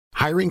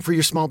Hiring for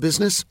your small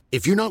business?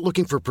 If you're not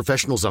looking for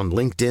professionals on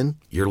LinkedIn,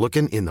 you're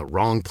looking in the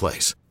wrong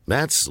place.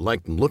 That's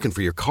like looking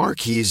for your car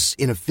keys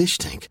in a fish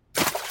tank.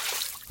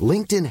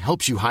 LinkedIn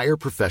helps you hire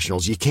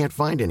professionals you can't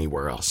find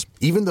anywhere else,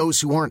 even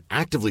those who aren't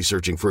actively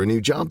searching for a new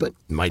job but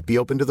might be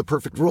open to the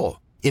perfect role.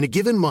 In a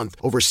given month,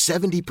 over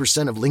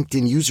 70% of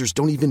LinkedIn users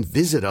don't even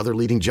visit other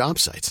leading job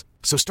sites.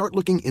 So start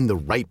looking in the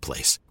right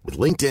place. With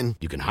LinkedIn,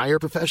 you can hire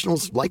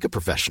professionals like a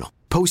professional.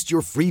 Post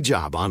your free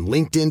job on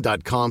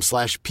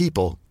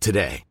linkedin.com/people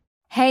today.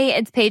 Hey,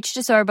 it's Paige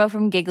DeSorbo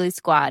from Giggly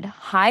Squad.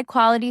 High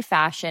quality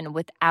fashion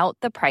without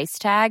the price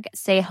tag.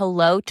 Say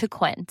hello to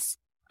Quince.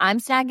 I'm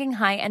snagging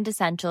high-end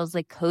essentials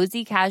like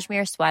cozy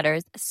cashmere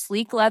sweaters,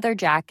 sleek leather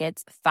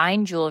jackets,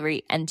 fine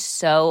jewelry, and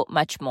so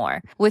much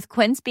more. With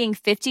Quince being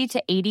 50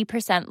 to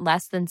 80%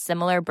 less than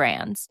similar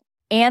brands.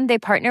 And they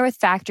partner with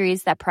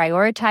factories that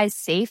prioritize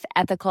safe,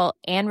 ethical,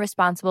 and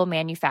responsible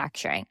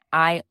manufacturing.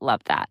 I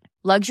love that.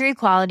 Luxury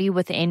quality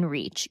within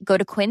reach. Go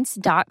to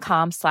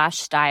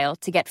quince.com/style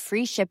to get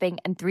free shipping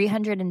and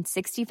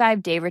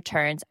 365-day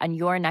returns on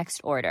your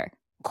next order.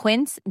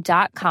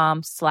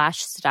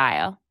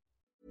 Quince.com/style.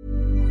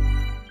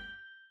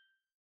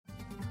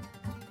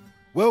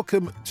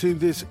 Welcome to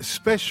this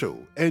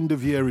special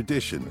end-of-year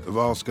edition of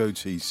Ask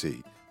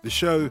OTC, the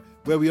show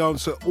where we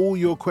answer all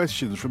your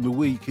questions from the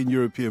week in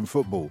European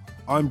football.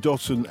 I'm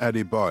Dotun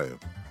Adebayo.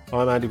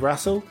 I'm Andy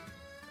Brassel.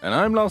 And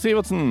I'm Lars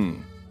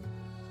Evertson.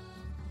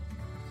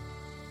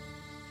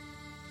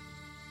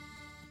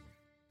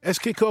 Let's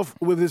kick off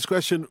with this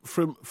question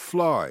from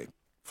Fly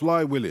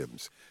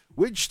Williams.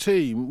 Which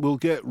team will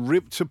get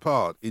ripped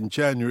apart in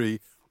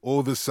January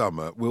or the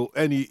summer? Will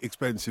any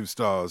expensive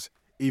stars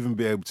even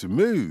be able to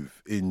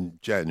move in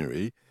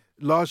January?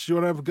 Lars, do you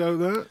want to have a go at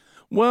that?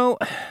 Well,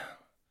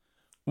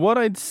 what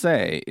I'd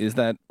say is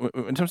that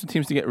in terms of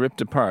teams to get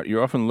ripped apart,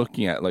 you're often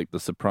looking at like the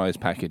surprise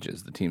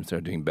packages, the teams that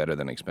are doing better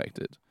than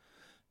expected.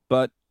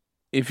 But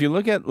if you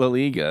look at La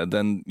Liga,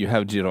 then you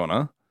have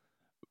Girona.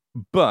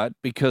 But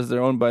because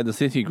they're owned by the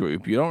City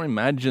Group, you don't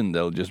imagine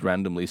they'll just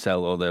randomly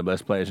sell all their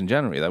best players in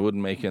January. That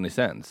wouldn't make any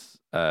sense.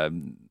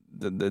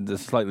 There's a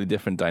slightly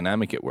different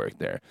dynamic at work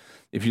there.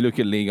 If you look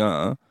at Ligue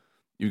 1,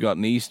 you've got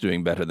Nice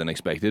doing better than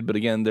expected, but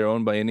again, they're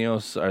owned by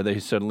Ineos. Are they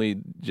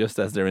suddenly, just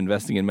as they're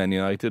investing in Man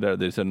United, are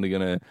they suddenly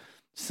going to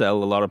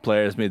sell a lot of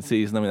players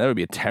mid-season? I mean, that would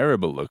be a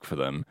terrible look for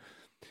them.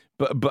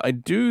 But I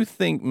do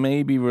think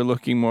maybe we're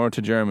looking more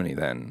to Germany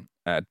then,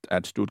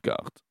 at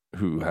Stuttgart,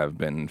 who have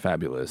been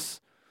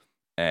fabulous.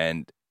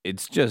 And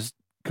it's just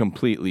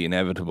completely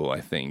inevitable, I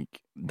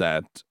think,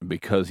 that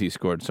because he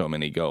scored so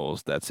many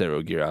goals, that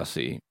Serhou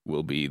Guirassy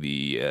will be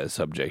the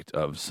subject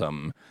of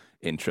some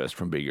interest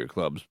from bigger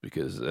clubs,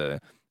 because a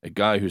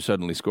guy who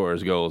suddenly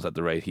scores goals at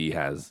the rate he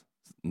has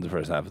in the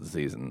first half of the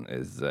season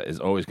is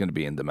always going to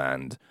be in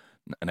demand.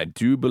 And I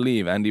do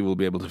believe Andy will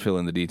be able to fill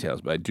in the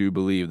details, but I do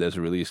believe there's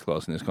a release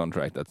clause in his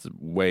contract that's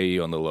way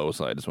on the low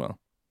side as well.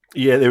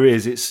 Yeah, there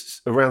is.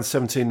 It's around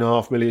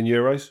 17.5 million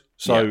euros.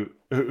 So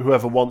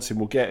whoever wants him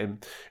will get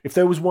him. If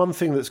there was one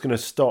thing that's going to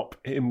stop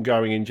him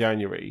going in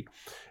January,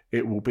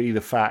 it will be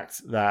the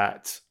fact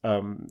that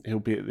he'll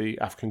be at the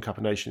African Cup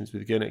of Nations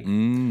with Guinea.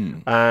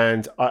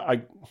 And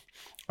I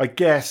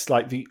guess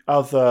like the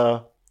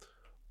other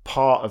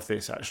part of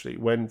this, actually,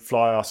 when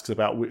Fly asks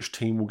about which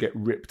team will get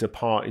ripped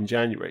apart in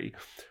January,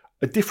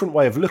 a different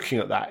way of looking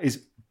at that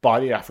is by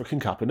the African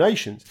Cup of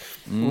Nations.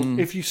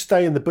 If you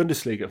stay in the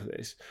Bundesliga for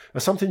this,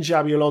 something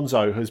Xabi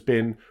Alonso has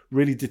been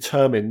really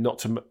determined not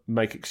to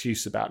make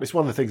excuse about. It's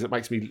one of the things that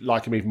makes me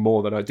like him even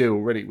more than I do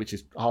already, which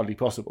is hardly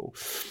possible.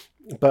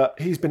 But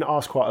he's been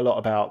asked quite a lot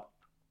about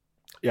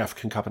the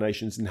African Cup of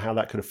Nations and how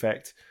that could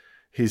affect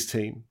his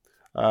team.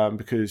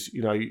 Because,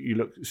 you know, you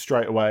look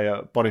straight away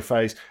at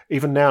Boniface.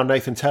 Even now,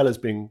 Nathan Teller's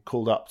been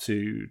called up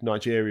to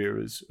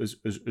Nigeria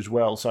as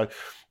well. So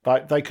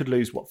they could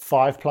lose,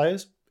 5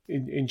 players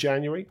in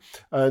January?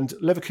 And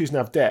Leverkusen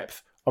have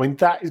depth. I mean,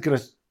 that is going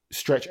to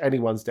stretch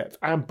anyone's depth.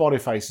 And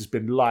Boniface has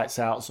been lights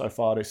out so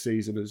far this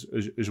season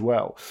as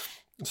well.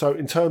 So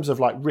in terms of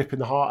like ripping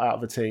the heart out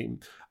of a team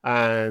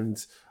and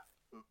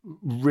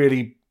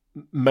really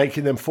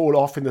making them fall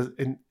off in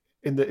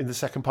the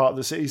second part of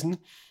the season,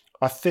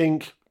 I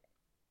think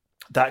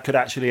that could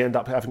actually end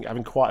up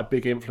having quite a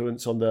big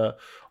influence on the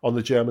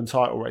German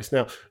title race.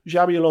 Now,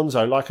 Xabi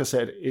Alonso, like I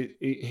said,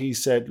 he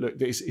said, look,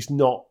 it's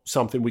not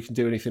something we can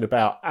do anything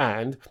about,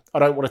 and I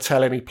don't want to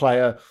tell any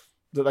player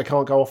that they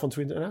can't go off onto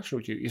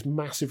international duty. It's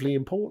massively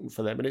important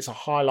for them, and it's a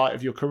highlight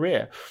of your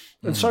career.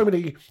 And so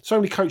many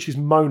coaches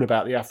moan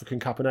about the African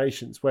Cup of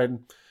Nations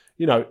when,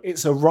 you know,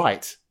 it's a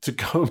right to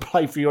go and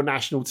play for your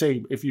national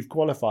team if you've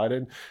qualified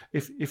and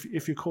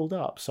if you're called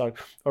up. So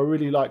I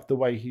really like the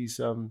way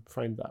he's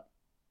framed that.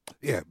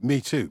 Yeah,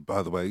 me too,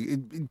 by the way.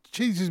 It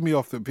cheeses me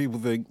off that people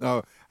think,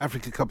 oh,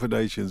 Africa Cup of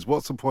Nations,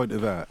 what's the point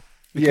of that?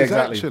 Because yeah,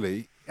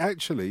 exactly.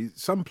 actually,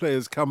 some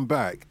players come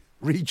back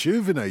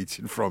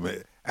rejuvenated from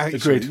it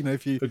Actually, Agreed.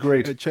 if you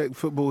Agreed. check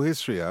football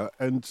history out,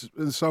 and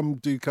some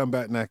do come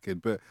back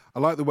knackered, but I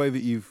like the way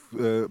that you've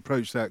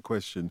approached that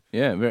question.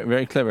 Yeah, very,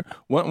 very clever.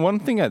 One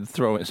thing I'd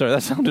throw in. Sorry,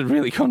 that sounded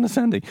really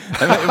condescending.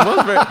 I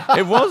mean,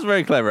 it was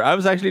very clever. I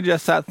was actually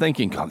just sat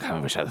thinking, God, I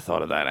wish I'd have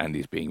thought of that.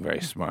 Andy's being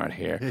very smart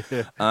here.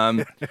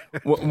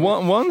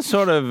 One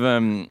sort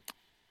of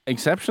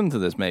exception to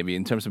this, maybe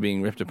in terms of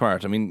being ripped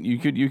apart. I mean,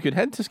 you could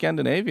head to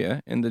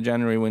Scandinavia in the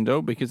January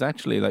window, because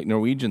actually, like,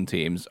 Norwegian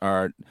teams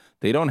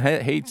they don't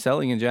hate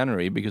selling in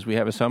January because we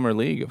have a summer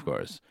league, of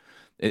course.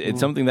 It's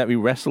something that we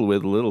wrestle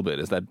with a little bit,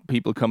 is that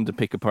people come to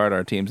pick apart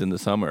our teams in the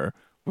summer,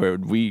 where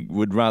we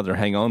would rather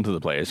hang on to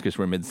the players because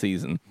we're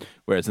mid-season,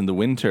 whereas in the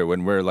winter,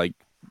 when we're like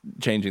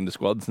changing the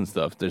squads and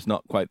stuff, there's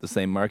not quite the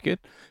same market.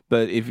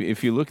 But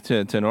if you look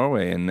to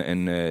Norway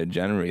in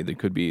January, there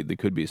could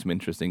be some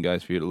interesting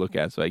guys for you to look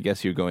at. So I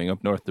guess you're going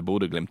up north to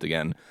Bodø/Glimt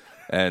again,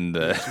 and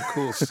Yes, of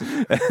course.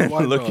 and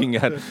Why looking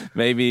not? at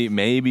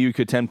maybe you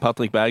could tempt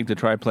Patrik Berg to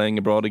try playing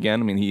abroad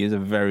again. I mean, he is a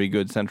very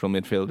good central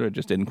midfielder. It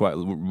just didn't quite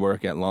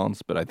work at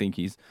Lens, but I think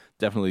he's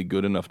definitely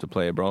good enough to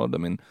play abroad. I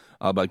mean,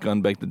 Albert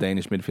Grønbæk, the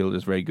Danish midfielder,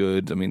 is very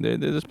good. I mean,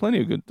 there's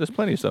plenty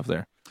of stuff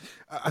there.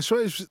 I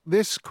suppose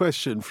this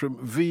question from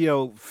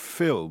VL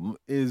Film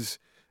is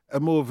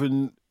a more of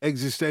an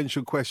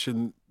existential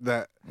question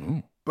that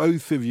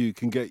both of you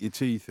can get your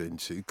teeth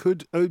into.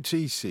 Could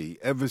OTC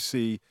ever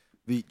see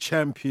the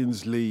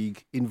Champions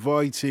League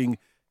inviting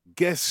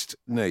guest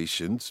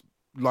nations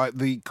like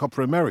the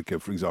Copa America,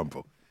 for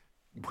example?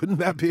 Wouldn't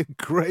that be a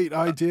great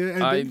idea,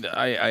 Andy?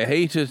 I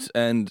hate it,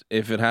 and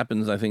if it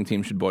happens, I think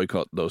teams should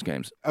boycott those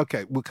games.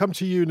 Okay, we'll come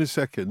to you in a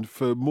second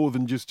for more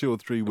than just 2 or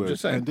 3 words.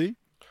 just saying. Andy?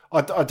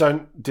 I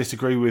don't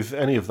disagree with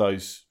any of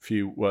those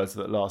few words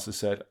that Lars has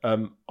said.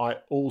 I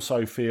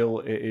also feel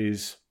it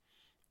is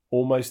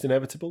almost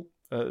inevitable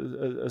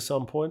at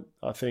some point.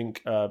 I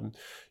think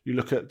you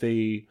look at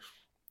the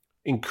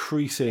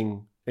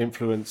increasing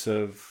influence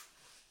of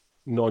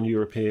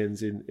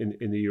non-Europeans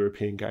in the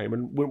European game,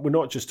 and we're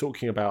not just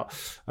talking about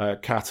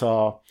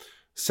Qatar,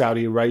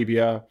 Saudi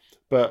Arabia,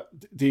 but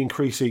the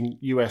increasing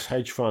US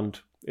hedge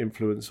fund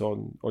influence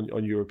on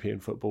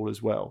European football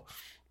as well.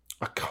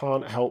 I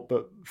can't help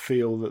but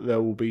feel that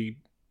there will be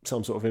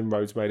some sort of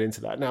inroads made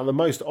into that. Now, the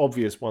most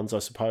obvious ones, I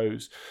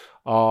suppose,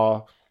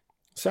 are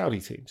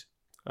Saudi teams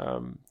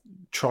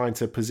trying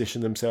to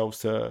position themselves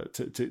to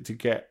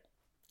get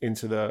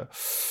into the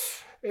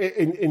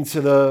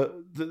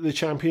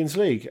Champions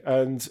League,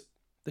 and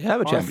They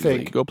have a Champions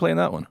League. Go play in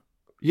that one.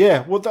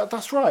 Yeah, well,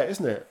 that's right,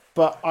 isn't it?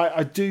 But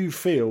I do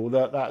feel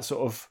that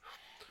sort of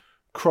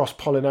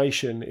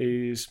cross-pollination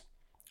is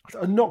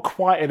not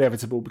quite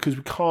inevitable, because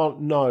we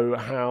can't know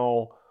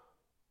how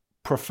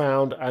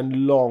profound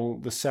and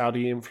long the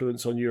Saudi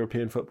influence on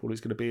European football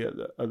is going to be at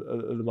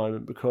the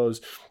moment.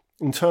 Because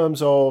in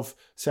terms of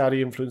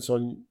Saudi influence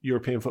on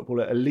European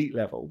football at elite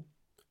level,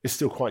 it's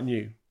still quite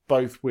new,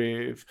 both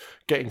with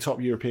getting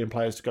top European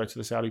players to go to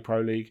the Saudi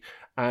Pro League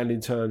and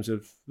in terms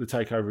of the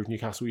takeover of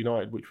Newcastle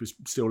United, which was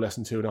still less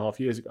than 2.5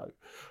 years ago.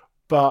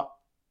 But,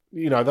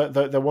 you know,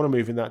 they want to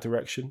move in that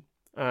direction.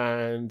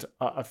 And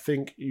I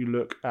think you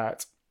look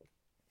at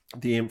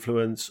the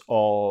influence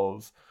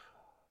of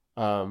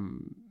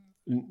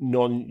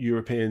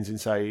non-Europeans in,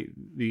 say,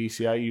 the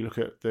ECA. You look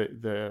at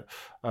the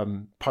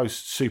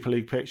post-Super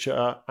League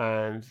picture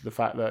and the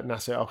fact that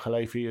Nasser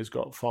Al-Khelafi has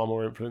got far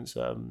more influence.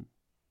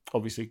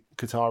 Obviously,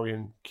 Qatari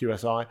and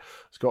QSI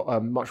has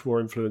got much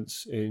more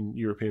influence in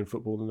European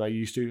football than they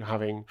used to,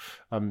 having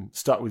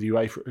stuck with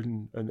UEFA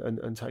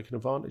and taken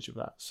advantage of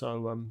that.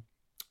 So,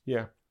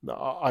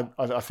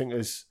 I think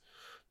there's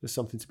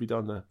something to be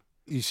done there.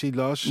 You see,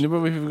 Lars? No,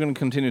 but if we're going to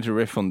continue to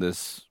riff on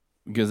this,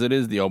 because it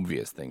is the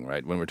obvious thing,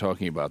 right? When we're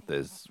talking about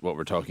this, what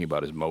we're talking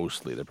about is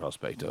mostly the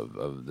prospect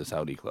of the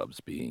Saudi clubs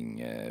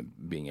being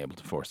able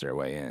to force their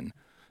way in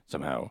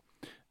somehow.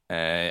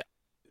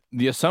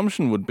 The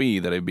assumption would be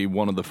that it'd be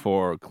one of the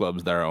 4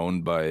 clubs that are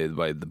owned by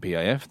the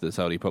PIF, the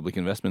Saudi Public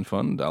Investment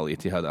Fund, Al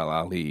Ittihad, Al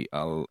Ahly,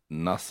 Al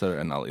Nasser,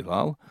 and Al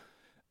Hilal.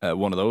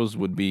 One of those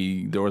would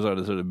be, those are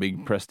the sort of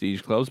big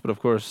prestige clubs, but of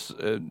course,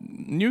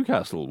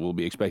 Newcastle will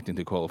be expecting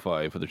to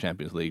qualify for the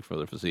Champions League for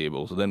the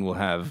foreseeable. So then we'll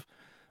have,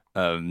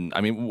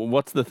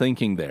 what's the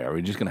thinking there? Are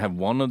we just going to have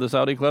one of the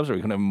Saudi clubs? Are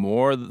we going to have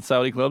more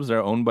Saudi clubs that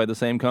are owned by the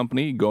same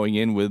company, going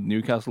in with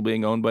Newcastle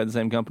being owned by the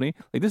same company?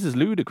 Like, this is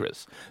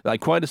ludicrous.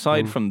 Like, quite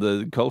aside from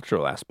the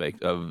cultural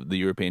aspect of the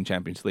European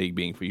Champions League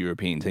being for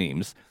European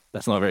teams,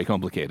 that's not very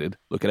complicated.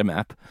 Look at a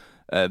map.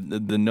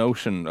 The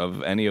notion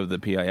of any of the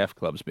PIF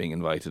clubs being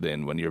invited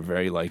in when you're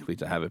very likely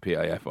to have a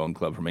PIF-owned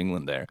club from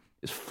England there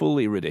is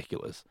fully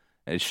ridiculous.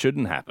 And it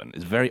shouldn't happen.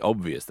 It's very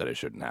obvious that it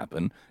shouldn't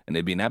happen. And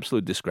it'd be an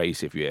absolute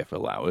disgrace if UEFA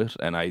allow it.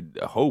 And I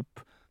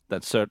hope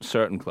that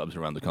certain clubs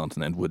around the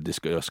continent would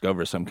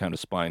discover some kind of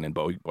spine and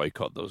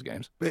boycott those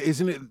games. But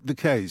isn't it the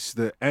case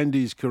that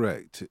Andy's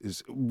correct?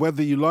 Is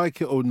whether you like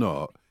it or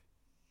not,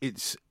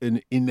 it's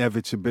an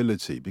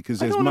inevitability because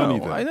there's I don't money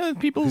know. there? I know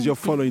people, because you're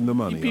following the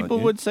money. People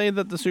aren't you? would say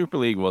that the Super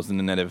League wasn't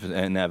an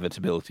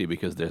inevitability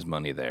because there's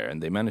money there,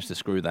 and they managed to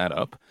screw that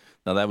up.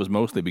 Now, that was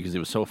mostly because it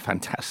was so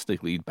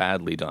fantastically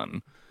badly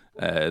done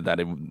that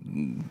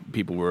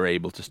people were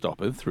able to stop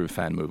it through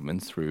fan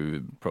movements,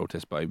 through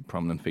protests by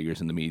prominent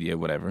figures in the media,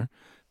 whatever.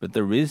 But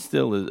there is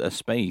still a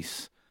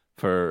space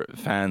for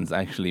fans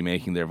actually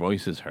making their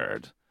voices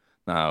heard.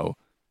 Now,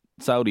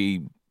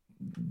 Saudi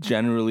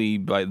generally,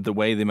 by the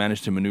way they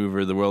managed to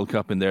maneuver the World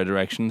Cup in their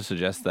direction,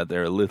 suggests that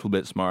they're a little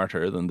bit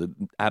smarter than the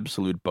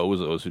absolute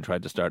bozos who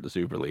tried to start the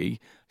Super League.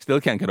 Still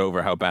can't get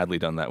over how badly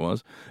done that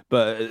was.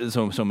 But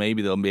so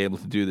maybe they'll be able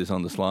to do this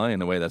on the sly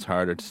in a way that's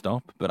harder to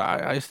stop. But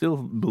I still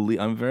believe,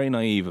 I'm very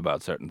naive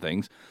about certain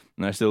things,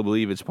 and I still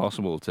believe it's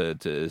possible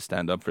to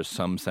stand up for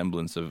some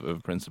semblance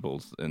of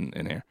principles in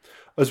here.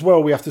 As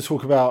well, we have to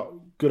talk about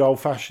good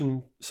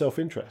old-fashioned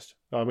self-interest.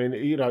 I mean,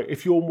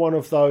 if you're one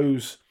of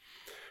those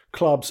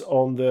clubs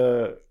on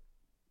the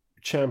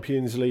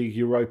Champions League,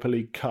 Europa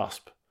League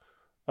cusp,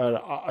 and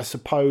I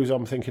suppose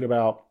I'm thinking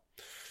about,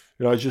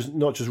 just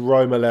not just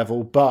Roma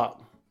level,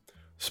 but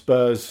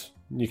Spurs,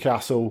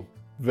 Newcastle,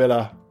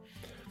 Villa.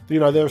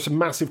 There are some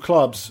massive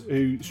clubs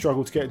who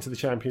struggle to get into the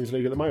Champions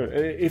League at the moment.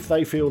 If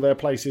they feel their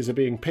places are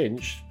being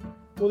pinched,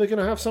 well, they're going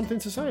to have something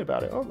to say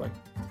about it, aren't they?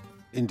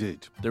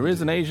 Indeed. There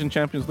is an Asian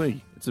Champions League.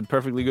 It's a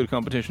perfectly good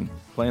competition.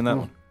 Playing that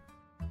one.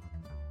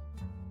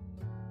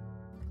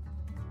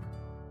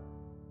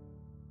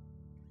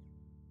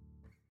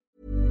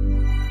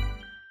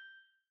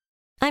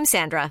 I'm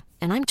Sandra,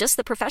 and I'm just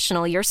the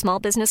professional your small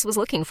business was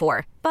looking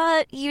for.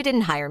 But you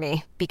didn't hire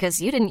me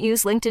because you didn't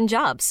use LinkedIn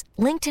Jobs.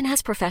 LinkedIn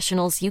has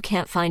professionals you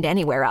can't find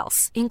anywhere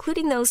else,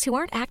 including those who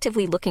aren't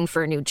actively looking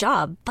for a new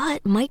job,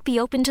 but might be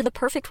open to the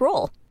perfect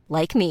role,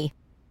 like me.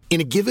 In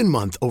a given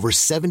month, over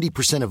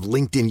 70% of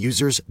LinkedIn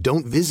users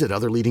don't visit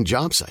other leading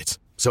job sites.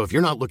 So if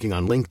you're not looking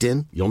on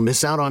LinkedIn, you'll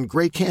miss out on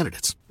great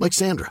candidates like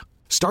Sandra.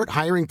 Start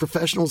hiring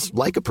professionals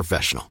like a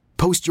professional.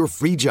 Post your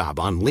free job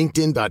on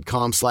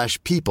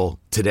linkedin.com/people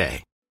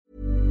today.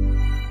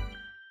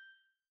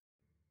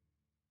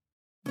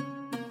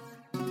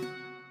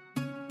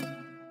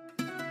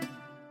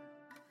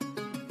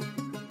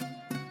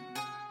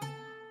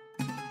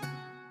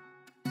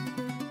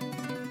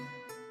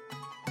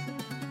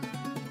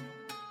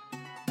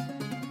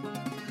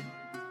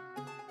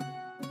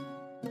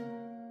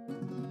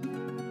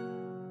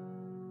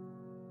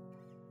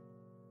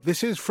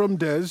 This is from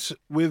Des.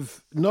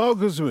 With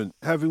Nagelsmann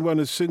having won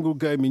a single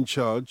game in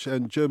charge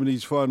and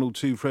Germany's final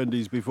two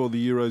friendlies before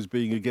the Euros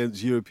being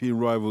against European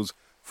rivals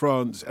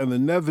France and the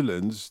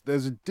Netherlands,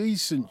 there's a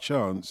decent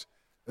chance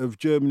of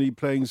Germany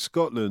playing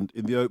Scotland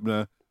in the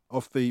opener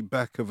off the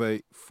back of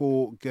a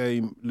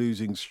 4-game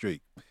losing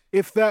streak.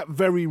 If that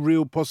very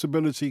real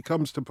possibility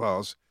comes to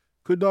pass,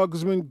 could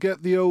Nagelsmann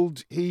get the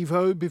old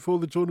heave-ho before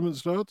the tournament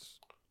starts?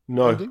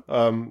 No.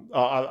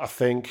 I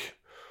think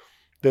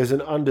there's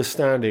an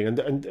understanding,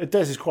 and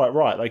Des is quite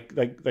right.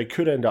 They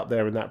could end up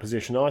there in that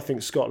position. I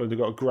think Scotland have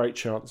got a great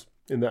chance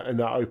in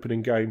that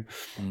opening game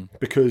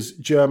because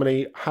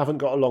Germany haven't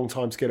got a long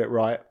time to get it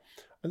right,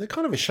 and they're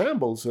kind of a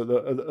shambles at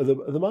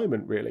the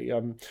moment, really.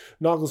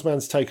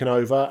 Nagelsmann's taken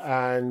over,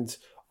 and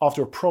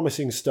after a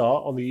promising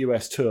start on the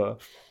US tour,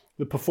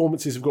 the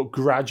performances have got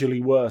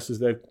gradually worse as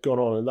they've gone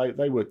on, and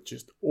they were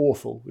just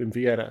awful in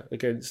Vienna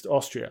against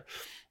Austria.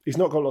 He's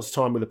not got lots of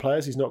time with the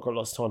players. He's not got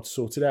lots of time to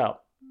sort it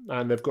out.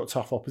 And they've got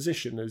tough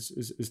opposition, as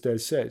Des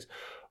says.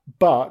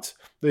 But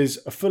there's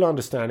a full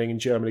understanding in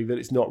Germany that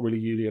it's not really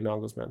Julian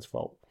Nagelsmann's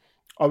fault.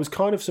 I was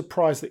kind of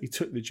surprised that he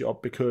took the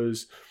job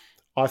because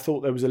I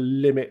thought there was a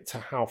limit to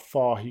how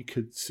far he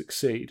could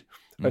succeed.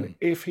 And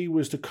if he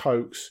was to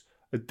coax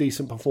a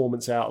decent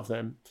performance out of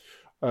them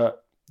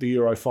at the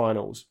Euro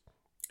finals,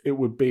 it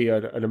would be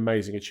an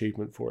amazing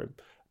achievement for him.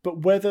 But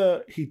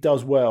whether he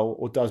does well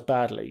or does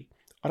badly,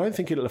 I don't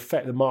think it'll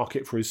affect the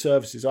market for his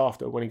services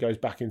after when he goes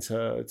back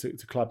into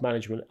club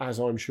management, as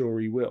I'm sure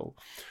he will,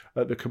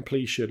 at the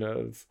completion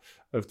of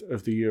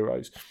the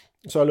Euros.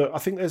 So look, I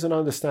think there's an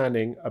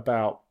understanding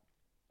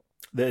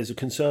there's a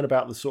concern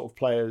about the sort of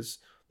players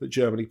that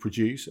Germany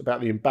produce,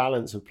 about the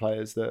imbalance of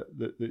players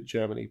that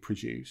Germany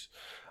produce,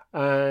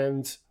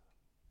 and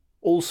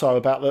also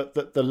about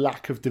the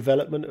lack of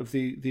development of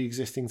the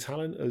existing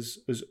talent as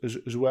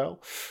well.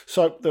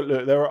 So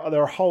look, there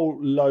are a whole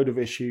load of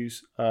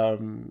issues.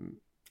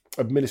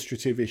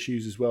 Administrative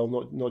issues as well,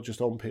 not just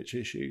on-pitch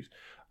issues.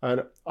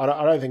 And I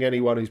don't think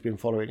anyone who's been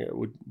following it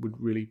would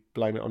really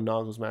blame it on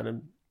Nagelsmann.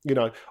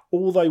 And,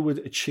 all they would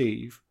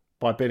achieve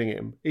by binning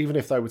him, even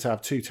if they were to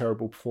have two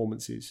terrible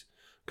performances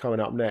coming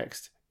up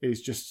next, is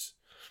just,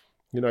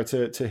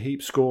 to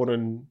heap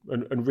scorn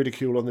and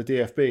ridicule on the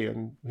DFB.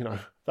 And,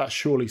 that's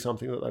surely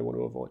something that they want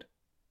to avoid.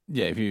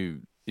 Yeah, if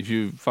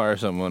you fire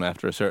someone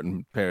after a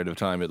certain period of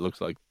time, it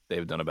looks like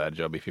they've done a bad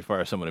job. If you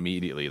fire someone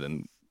immediately,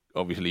 then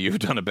obviously you've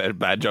done a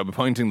bad job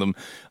appointing them.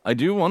 I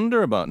do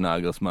wonder about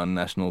Nagelsmann,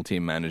 national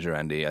team manager,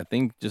 Andy. I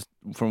think just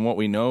from what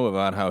we know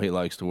about how he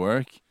likes to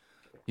work,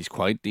 he's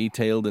quite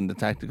detailed in the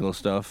tactical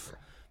stuff.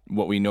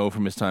 what we know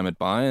from his time at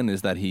Bayern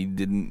is that he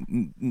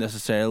didn't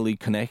necessarily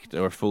connect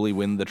or fully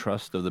win the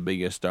trust of the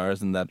biggest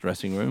stars in that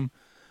dressing room.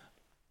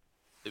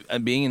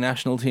 And being a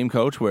national team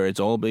coach where it's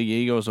all big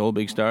egos, all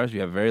big stars, you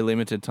have very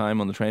limited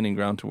time on the training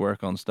ground to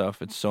work on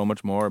stuff. It's so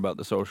much more about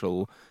the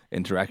social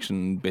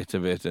interaction bit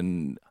of it.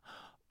 And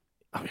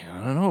I mean,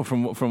 I don't know,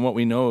 from what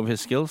we know of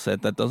his skill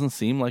set, that doesn't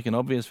seem like an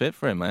obvious fit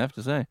for him, I have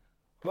to say.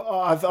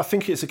 I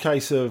think it's a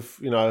case of,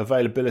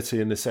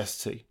 availability and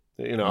necessity.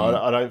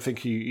 I don't think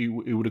he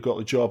would have got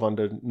the job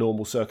under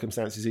normal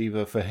circumstances,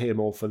 either for him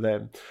or for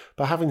them.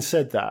 But having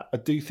said that, I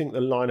do think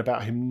the line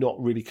about him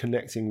not really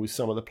connecting with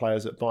some of the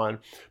players at Bayern,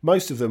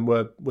 most of them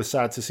were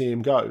sad to see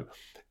him go.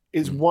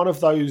 It's one of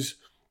those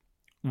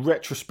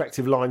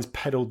retrospective lines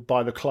peddled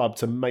by the club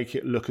to make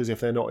it look as if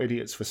they're not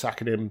idiots for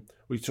sacking him.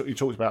 You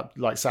talked about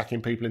like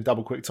sacking people in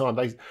double quick time.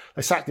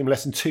 They sacked him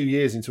less than 2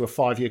 years into a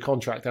 5-year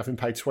contract, having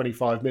paid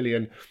 25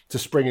 million to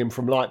spring him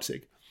from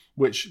Leipzig,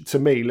 which to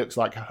me looks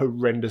like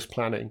horrendous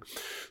planning.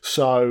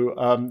 So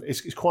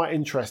it's quite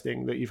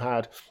interesting that you've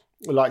had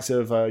the likes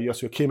of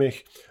Joshua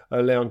Kimmich,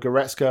 Leon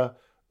Goretzka,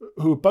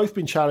 who have both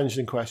been challenged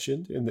and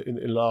questioned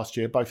in last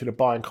year, both in a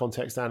Bayern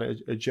context and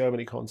a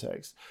Germany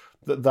context,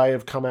 that they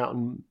have come out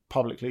and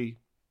publicly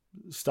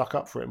stuck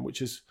up for him, which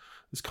has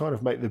kind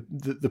of made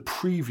the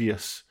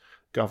previous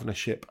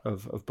governorship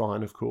of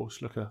Bayern, of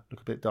course, look a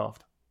bit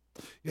daft.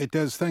 It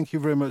does. Thank you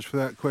very much for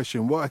that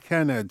question. What I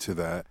can add to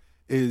that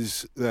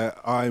is that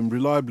I'm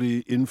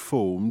reliably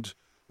informed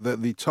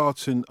that the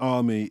Tartan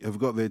army have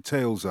got their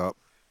tails up.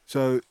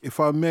 So if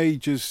I may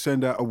just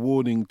send out a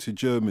warning to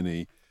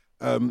Germany,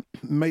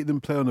 make them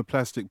play on a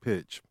plastic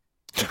pitch.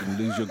 You can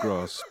lose your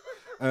grasp.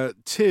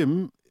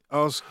 Tim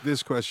asked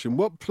this question.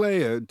 What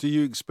player do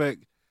you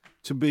expect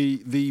to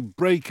be the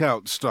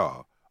breakout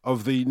star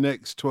of the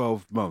next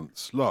 12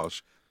 months,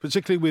 Lars?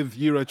 Particularly with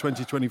Euro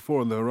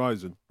 2024 on the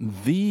horizon.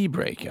 The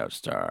breakout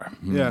star.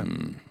 Yeah.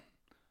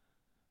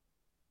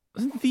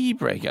 The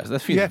breakout. That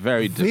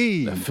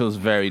feels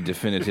very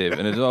definitive,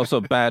 and it's also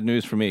bad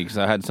news for me because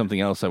I had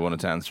something else I wanted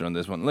to answer on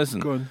this one.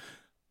 Listen, Go on.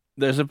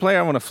 There's a player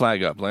I want to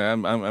flag up. Like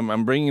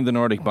I'm bringing the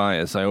Nordic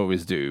bias. I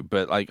always do,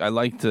 but I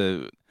like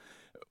to.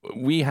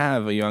 We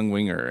have a young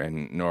winger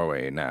in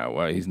Norway now.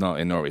 Well, he's not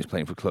in Norway. He's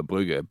playing for Club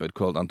Brugge, but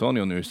called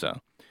Antonio Nusa,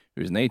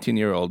 who's an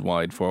 18-year-old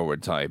wide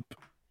forward type.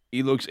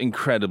 He looks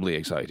incredibly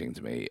exciting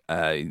to me.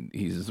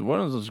 He's one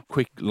of those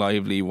quick,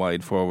 lively,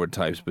 wide forward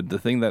types. But the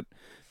thing that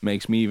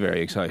makes me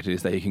very excited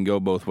is that he can go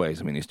both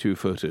ways. I mean, he's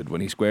two-footed.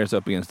 When he squares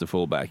up against the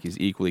fullback, he's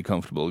equally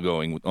comfortable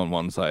going on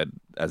one side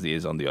as he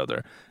is on the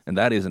other. And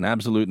that is an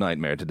absolute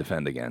nightmare to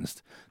defend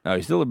against. Now,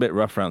 he's still a bit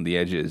rough around the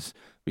edges.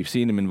 We've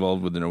seen him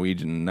involved with the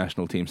Norwegian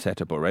national team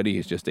setup already.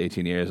 He's just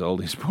 18 years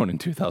old. He's born in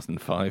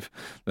 2005.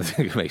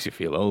 That makes you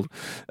feel old.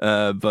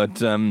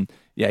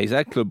 Yeah, he's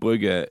at Club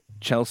Brugge.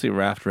 Chelsea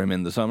were after him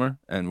in the summer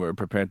and were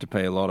prepared to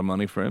pay a lot of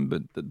money for him.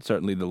 But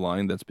certainly the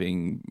line that's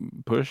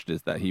being pushed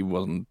is that he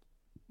wasn't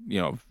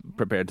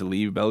prepared to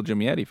leave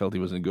Belgium yet. He felt he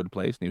was in a good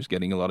place and he was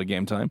getting a lot of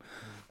game time.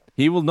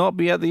 He will not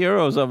be at the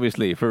Euros,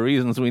 obviously, for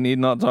reasons we need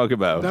not talk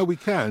about. No, we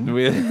can.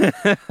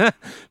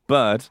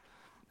 But,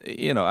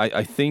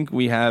 I think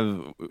we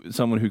have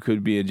someone who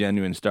could be a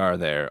genuine star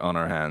there on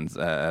our hands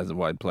as a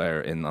wide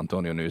player in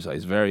Antonio Nusa.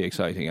 He's very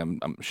exciting.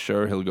 I'm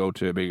sure he'll go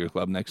to a bigger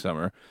club next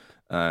summer.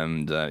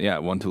 And,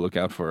 one to look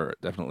out for,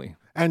 definitely.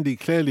 Andy,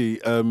 clearly,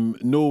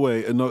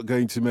 Norway are not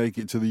going to make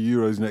it to the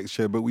Euros next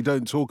year, but we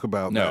don't talk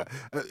about that.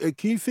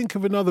 Can you think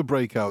of another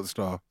breakout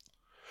star?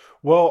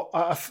 Well,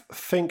 I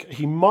think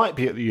he might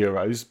be at the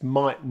Euros,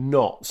 might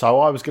not. So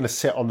I was going to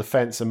sit on the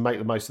fence and make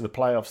the most of the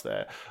playoffs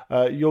there.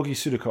 Georgi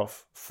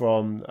Sudakov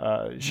from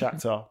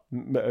Shakhtar,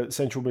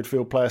 central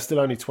midfield player, still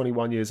only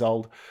 21 years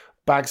old,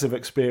 bags of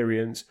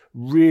experience,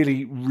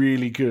 really,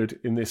 really good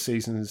in this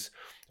season's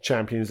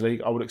Champions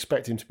League. I would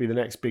expect him to be the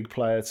next big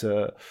player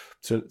to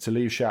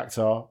leave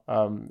Shakhtar.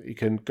 He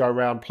can go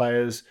around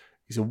players.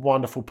 He's a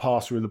wonderful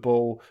passer of the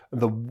ball,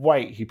 and the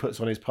weight he puts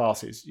on his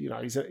passes,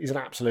 he's an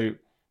absolute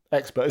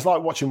expert. It's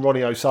like watching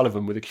Ronnie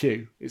O'Sullivan with a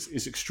cue.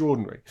 It's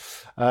extraordinary,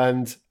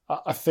 and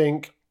I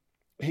think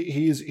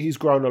he's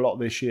grown a lot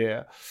this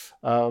year.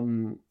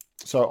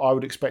 So I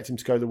would expect him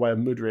to go the way of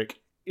Mudryk.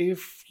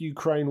 If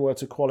Ukraine were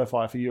to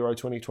qualify for Euro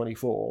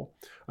 2024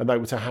 and they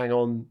were to hang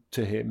on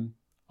to him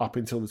up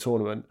until the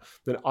tournament,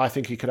 then I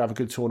think he could have a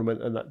good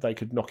tournament and that they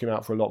could knock him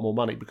out for a lot more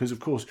money. Because,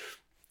 of course,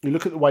 you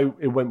look at the way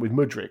it went with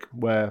Mudryk,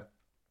 where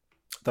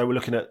they were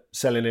looking at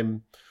selling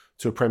him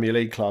to a Premier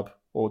League club,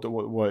 or it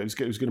was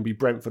going to be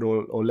Brentford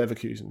or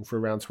Leverkusen for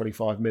around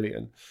 25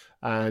 million.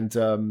 And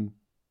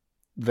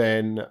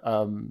then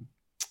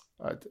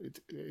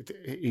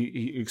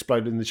he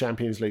exploded in the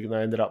Champions League and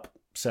they ended up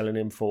selling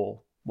him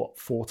for,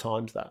 4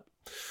 times that.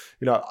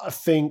 I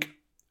think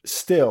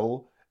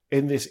still,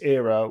 in this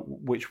era,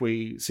 which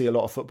we see a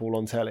lot of football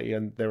on telly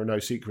and there are no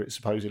secrets,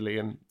 supposedly,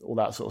 and all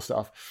that sort of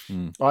stuff,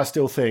 I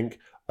still think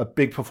a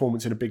big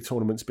performance in a big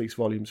tournament speaks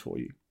volumes for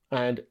you.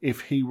 And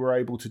if he were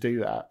able to do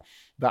that,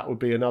 that would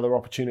be another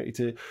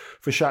opportunity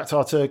for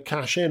Shakhtar to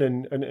cash in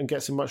and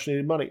get some much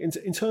needed money.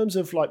 In terms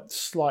of like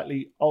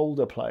slightly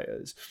older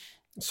players,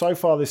 so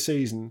far this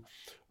season,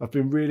 I've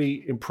been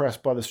really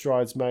impressed by the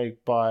strides made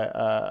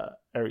by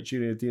Eric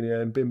Junior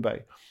and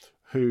Mbimbe,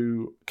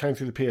 who came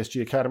through the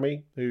PSG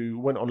Academy, who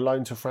went on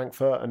loan to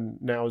Frankfurt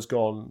and now has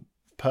gone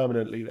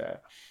permanently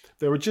there.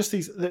 There are just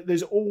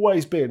there's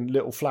always been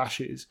little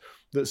flashes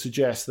that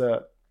suggest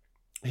that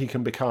he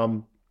can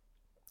become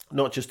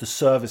not just a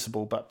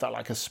serviceable, but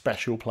like a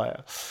special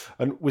player.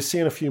 And we're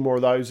seeing a few more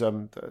of those.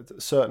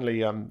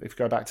 Certainly, if you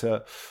go back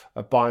to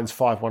Bayern's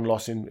 5-1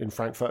 loss in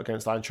Frankfurt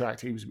against Eintracht,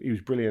 he was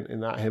brilliant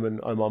in that. Him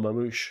and Omar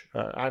Mamouche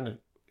and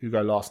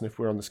Hugo Larsson, if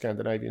we're on the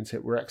Scandinavian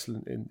tip, were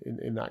excellent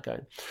in that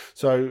game.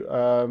 So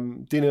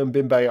Dina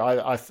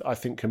Mbimbe, I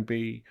think, can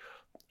be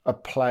a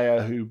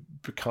player who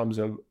becomes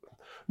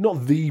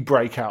not the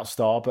breakout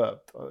star,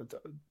 but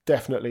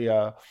definitely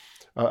a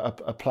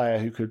player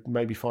who could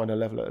maybe find a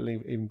level at an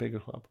even bigger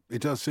club.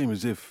 It does seem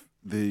as if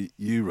the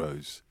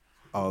Euros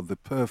are the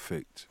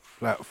perfect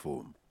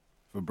platform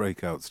for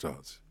breakout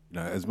stars. You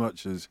know, as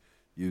much as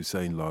you were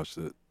saying, Lars,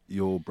 that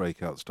your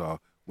breakout star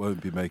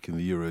won't be making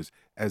the Euros,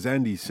 as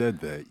Andy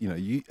said there, you know,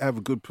 you have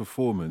a good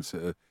performance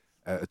at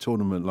a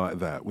tournament like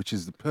that, which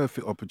is the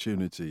perfect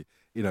opportunity.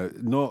 You know,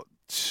 not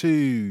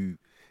too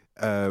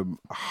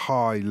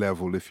high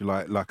level, if you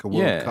like a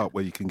World Cup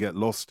where you can get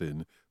lost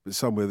in, but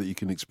somewhere that you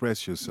can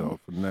express yourself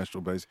on a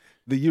national basis.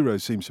 The Euro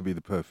seems to be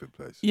the perfect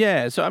place.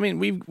 Yeah, so I mean,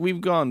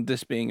 we've gone,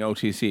 this being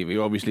OTC,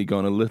 we've obviously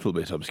gone a little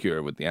bit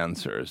obscure with the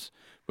answers,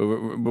 but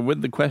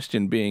with the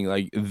question being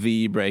like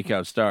the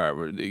breakout star,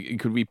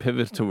 could we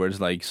pivot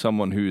towards like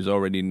someone who's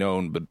already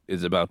known but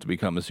is about to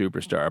become a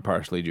superstar,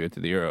 partially due to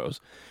the Euros?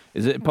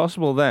 Is it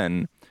possible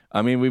then?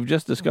 I mean, we've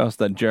just discussed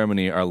that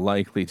Germany are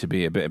likely to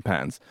be a bit of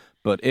pants,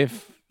 but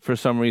if for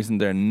some reason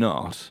they're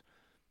not,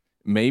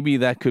 maybe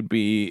that could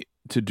be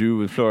to do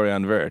with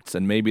Florian Wirtz,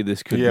 and maybe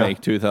this could make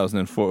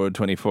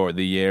 2024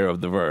 the year of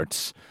the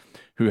Wirtz,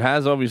 who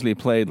has obviously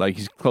played, like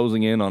he's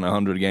closing in on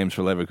 100 games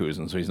for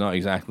Leverkusen, so he's not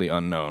exactly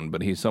unknown,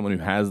 but he's someone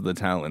who has the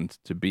talent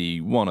to be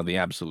one of the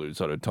absolute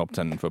sort of top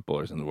 10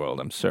 footballers in the world,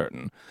 I'm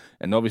certain.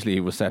 And obviously he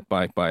was set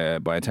back by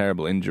a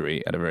terrible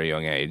injury at a very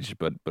young age,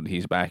 but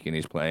he's back and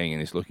he's playing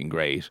and he's looking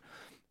great.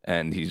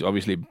 And he's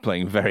obviously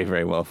playing very,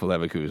 very well for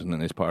Leverkusen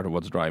and is part of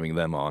what's driving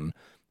them on.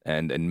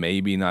 And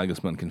maybe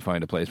Nagelsmann can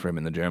find a place for him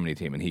in the Germany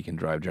team and he can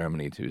drive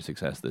Germany to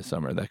success this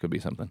summer. That could be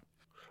something.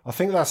 I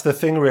think that's the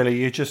thing,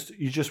 really. You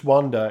just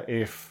wonder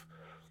if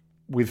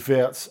with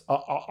Wirtz,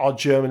 are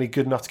Germany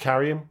good enough to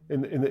carry him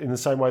in the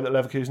same way that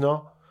Leverkusen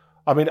are?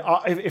 I mean,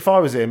 if I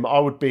was him, I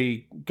would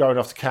be going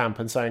off to camp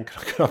and saying,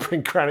 can I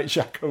bring Granit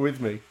Xhaka with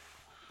me?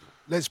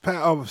 Let's pat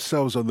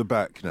ourselves on the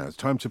back now. It's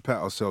time to pat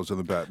ourselves on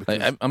the back.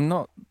 Because I'm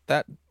not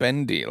that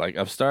bendy. Like,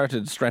 I've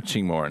started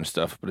stretching more and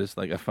stuff, but it's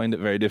like I find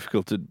it very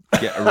difficult to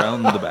get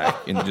around the back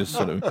and just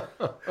sort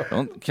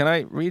of... Can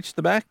I reach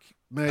the back?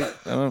 Mate,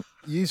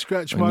 you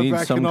scratch my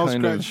back and I'll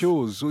scratch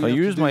yours. If I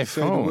use my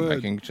phone, I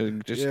can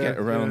just get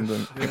around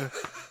and... Yeah.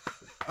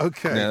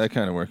 Okay. Yeah, that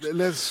kind of works.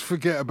 Let's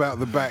forget about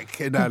the back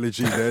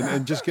analogy then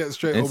and just get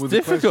straight on with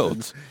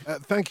difficult. the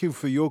questions. Thank you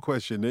for your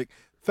question, Nick.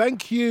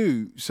 Thank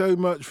you so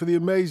much for the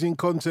amazing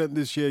content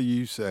this year,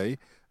 you say.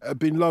 I've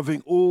been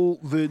loving all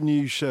the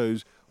new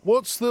shows.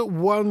 What's the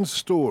one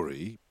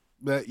story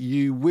that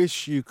you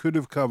wish you could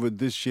have covered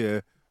this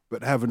year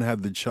but haven't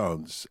had the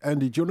chance?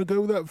 Andy, do you want to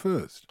go with that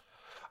first?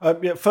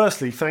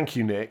 Firstly, thank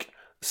you, Nick.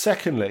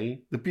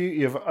 Secondly, the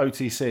beauty of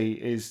OTC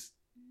is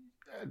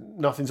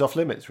nothing's off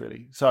limits,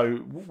 really. So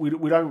we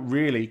don't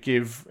really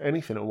give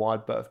anything a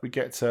wide berth. We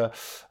get to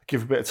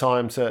give a bit of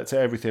time to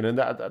everything, and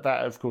that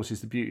of course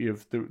is the beauty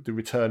of the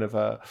return of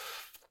a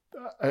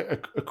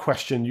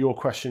your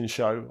question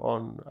show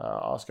on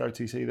Ask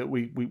OTC, that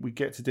we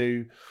get to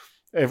do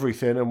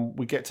everything, and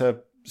we get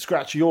to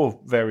scratch your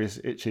various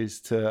itches,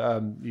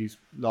 to use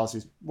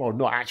Lars's, well,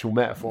 not actual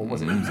metaphor,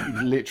 was it? He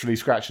was literally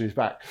scratching his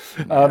back.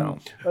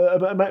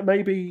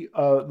 Maybe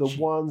the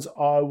ones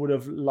I would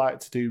have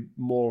liked to do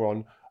more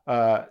on,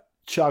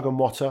 Thiago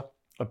Motta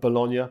at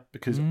Bologna,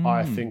 because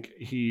I think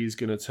he is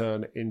going to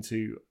turn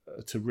into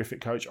a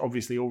terrific coach.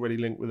 Obviously already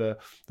linked with the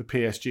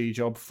PSG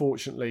job.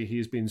 Fortunately, he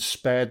has been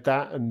spared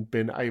that and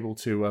been able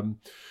to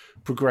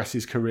progress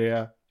his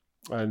career.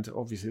 And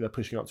obviously they're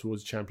pushing up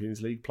towards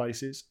Champions League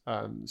places.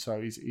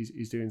 So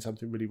he's doing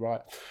something really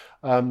right.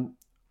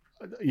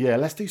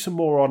 Let's do some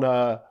more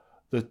on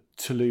the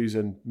Toulouse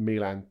and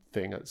Milan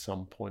thing at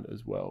some point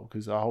as well,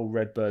 because the whole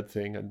Redbird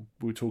thing, and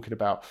we were talking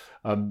about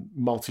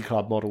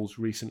multi-club models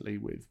recently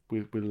with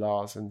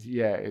Lars, and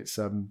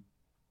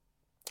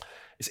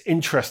it's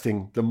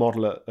interesting, the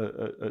model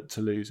at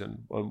Toulouse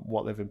and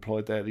what they've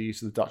employed there, the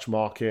use of the Dutch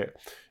market.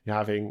 You're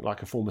having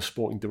like a former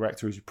sporting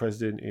director who's your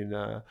president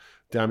in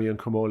Damian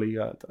Comoli.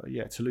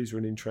 Toulouse are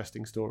an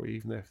interesting story,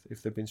 even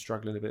if they've been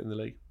struggling a bit in the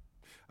league.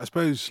 I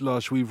suppose,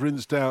 Lars, we've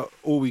rinsed out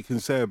all we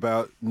can say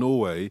about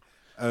Norway.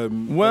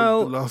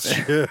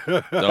 Last year.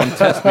 Don't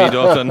test me,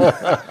 Dalton.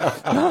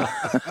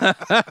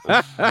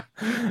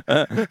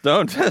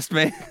 Don't test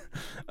me.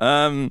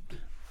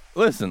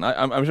 Listen,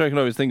 I'm sure I can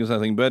always think of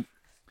something, but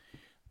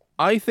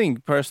I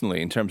think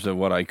personally, in terms of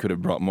what I could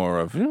have brought more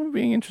of,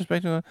 being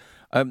introspective,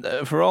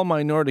 For all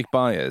my Nordic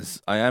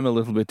bias, I am a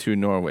little bit too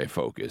Norway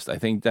focused. I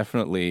think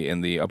definitely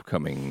in the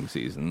upcoming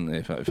season,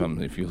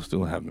 if you'll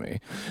still have me,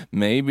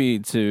 maybe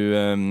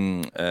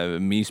to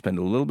me spend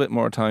a little bit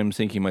more time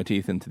sinking my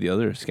teeth into the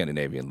other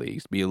Scandinavian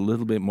leagues, be a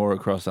little bit more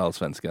across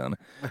Allsvenskan,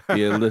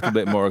 be a little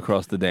bit more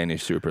across the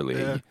Danish Super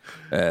League.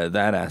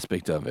 That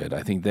aspect of it,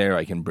 I think there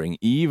I can bring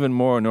even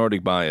more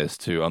Nordic bias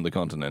to on the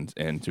continent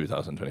in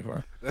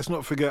 2024. Let's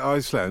not forget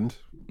Iceland.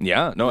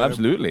 Yeah, no,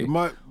 absolutely.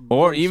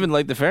 Or even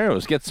like the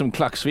Faroes, get some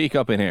Klaksvik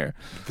up in here.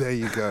 There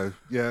you go.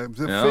 Yeah,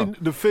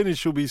 the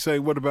Finnish will be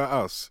saying, "What about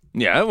us?"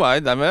 Yeah,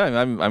 well,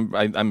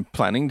 I'm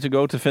planning to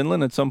go to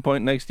Finland at some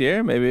point next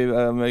year. Maybe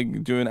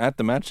doing at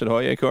the match at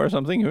Hoyeko or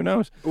something. Who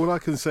knows? All I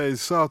can say is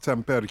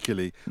Satan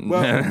Perkele.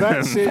 Well,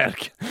 that's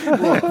it.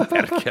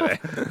 Perkele.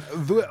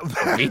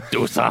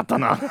 Vittu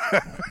satana.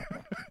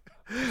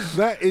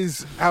 That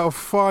is our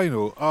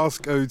final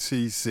Ask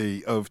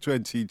OTC of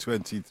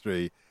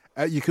 2023.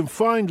 You can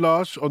find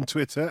Lars on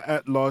Twitter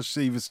at Lars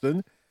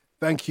Severston.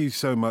 Thank you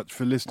so much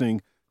for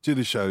listening to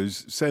the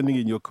shows, sending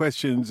in your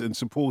questions and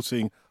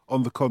supporting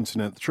On the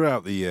Continent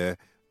throughout the year.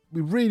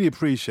 We really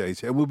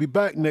appreciate it. And we'll be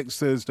back next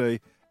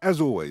Thursday,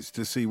 as always,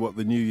 to see what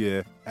the new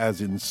year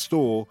has in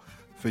store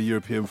for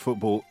European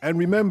football. And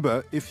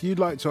remember, if you'd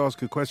like to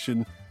ask a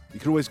question, you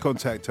can always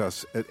contact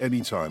us at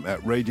any time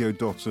at Radio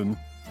Dotton,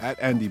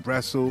 at Andy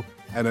Brassel,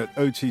 and at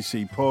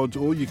OTC Pod,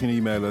 or you can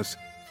email us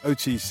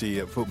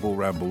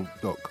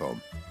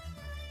otc@footballramble.com.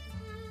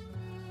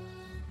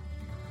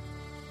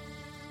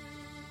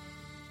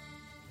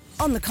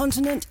 On the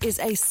Continent is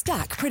a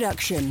Stack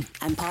production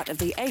and part of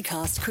the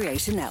Acast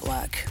Creator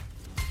Network.